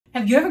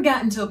Have you ever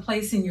gotten to a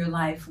place in your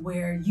life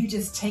where you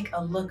just take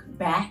a look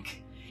back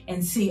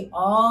and see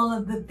all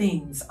of the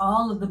things,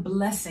 all of the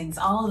blessings,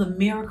 all of the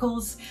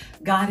miracles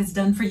God has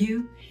done for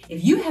you?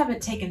 If you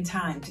haven't taken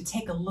time to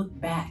take a look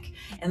back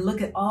and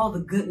look at all the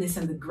goodness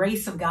and the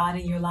grace of God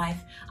in your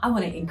life, I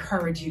want to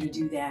encourage you to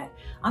do that.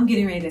 I'm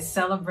getting ready to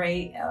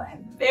celebrate a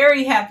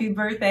very happy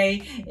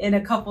birthday in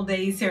a couple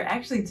days here,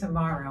 actually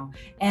tomorrow.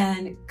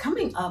 And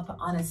coming up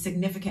on a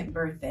significant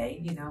birthday,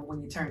 you know,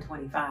 when you turn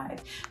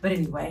 25. But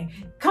anyway,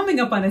 coming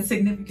up on a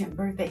significant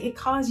birthday, it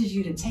causes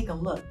you to take a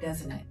look,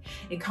 doesn't it?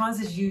 It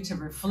causes you to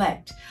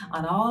reflect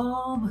on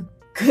all the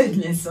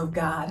goodness of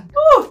God.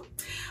 Woo!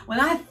 When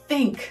I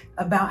think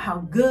about how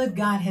good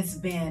God has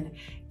been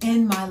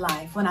in my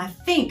life, when I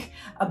think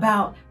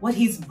about what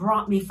He's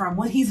brought me from,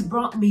 what He's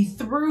brought me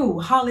through,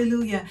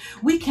 hallelujah,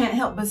 we can't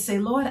help but say,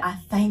 Lord, I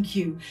thank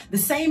you. The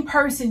same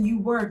person you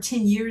were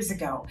 10 years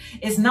ago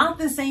is not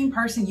the same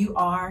person you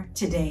are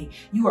today.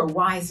 You are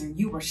wiser,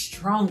 you are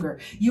stronger,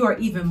 you are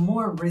even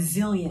more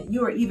resilient,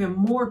 you are even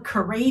more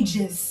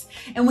courageous.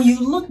 And when you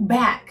look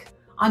back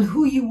on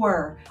who you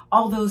were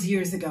all those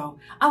years ago,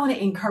 I want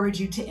to encourage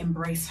you to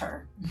embrace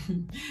her,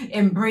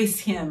 embrace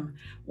him.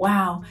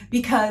 Wow,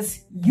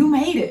 because you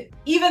made it.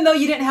 Even though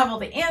you didn't have all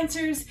the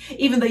answers,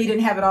 even though you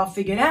didn't have it all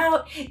figured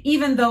out,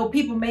 even though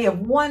people may have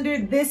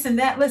wondered this and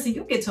that, listen,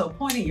 you'll get to a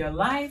point in your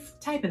life,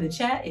 type in the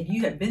chat if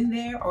you have been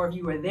there or if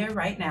you are there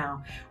right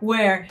now,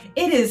 where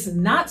it is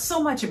not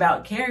so much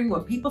about caring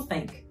what people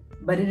think,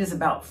 but it is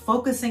about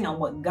focusing on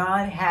what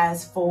God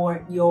has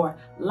for your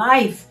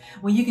life.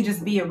 When you can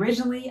just be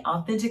originally,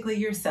 authentically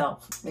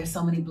yourself, there's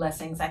so many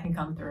blessings that can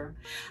come through.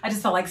 I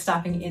just felt like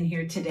stopping in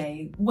here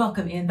today.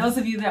 Welcome in. Those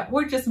of you that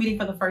were just meeting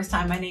for the first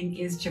time, my name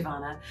is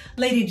Giovanna,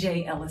 Lady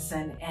J.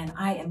 Ellison, and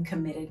I am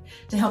committed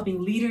to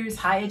helping leaders,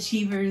 high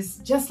achievers,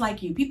 just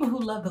like you, people who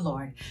love the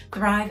Lord,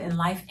 thrive in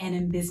life and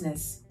in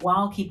business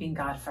while keeping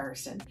God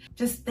first. And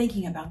just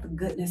thinking about the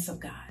goodness of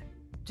God,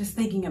 just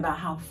thinking about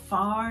how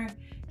far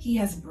He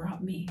has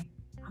brought me.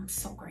 I'm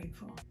so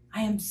grateful.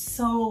 I am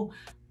so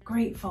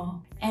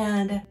grateful.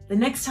 And the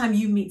next time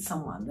you meet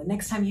someone, the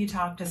next time you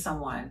talk to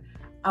someone,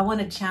 I want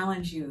to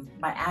challenge you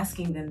by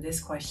asking them this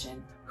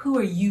question. Who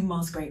are you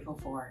most grateful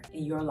for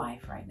in your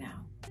life right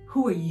now?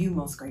 Who are you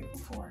most grateful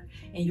for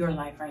in your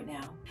life right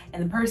now?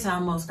 And the person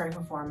I'm most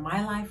grateful for in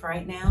my life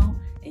right now,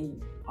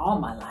 and all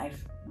my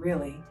life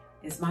really,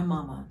 is my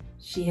mama.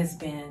 She has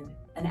been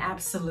an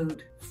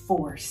absolute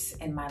force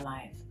in my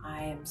life.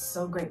 I am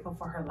so grateful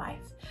for her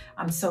life.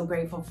 I'm so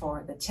grateful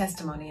for the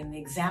testimony and the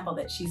example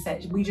that she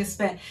set. We just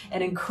spent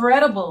an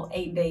incredible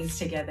 8 days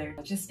together,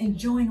 just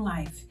enjoying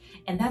life.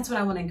 And that's what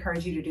I want to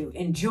encourage you to do.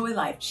 Enjoy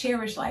life,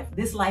 cherish life.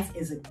 This life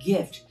is a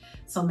gift.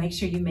 So make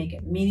sure you make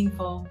it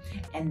meaningful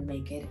and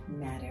make it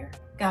matter.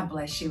 God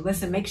bless you.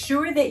 Listen, make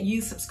sure that you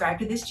subscribe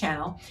to this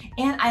channel,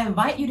 and I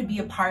invite you to be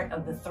a part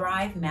of the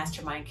Thrive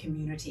Mastermind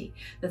community.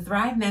 The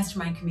Thrive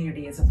Mastermind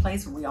community is a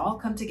place where we all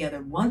come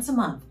together once a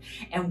month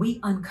and we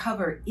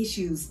uncover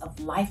issues of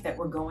life that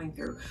we're going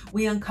through.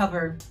 We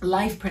uncover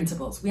life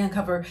principles. We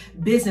uncover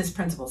business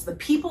principles. The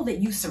people that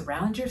you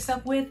surround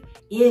yourself with,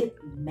 it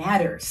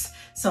matters.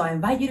 So I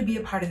invite you to be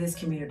a part of this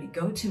community.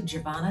 Go to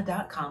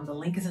Giovanna.com. The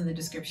link is in the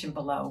description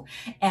below,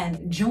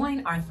 and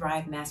join our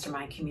Thrive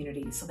Mastermind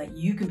community so that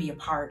you can be a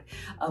part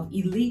of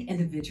elite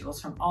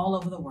individuals from all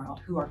over the world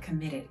who are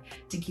committed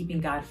to keeping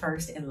God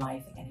first in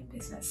life and in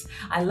business.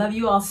 I love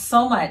you all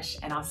so much,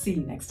 and I'll see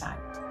you next time.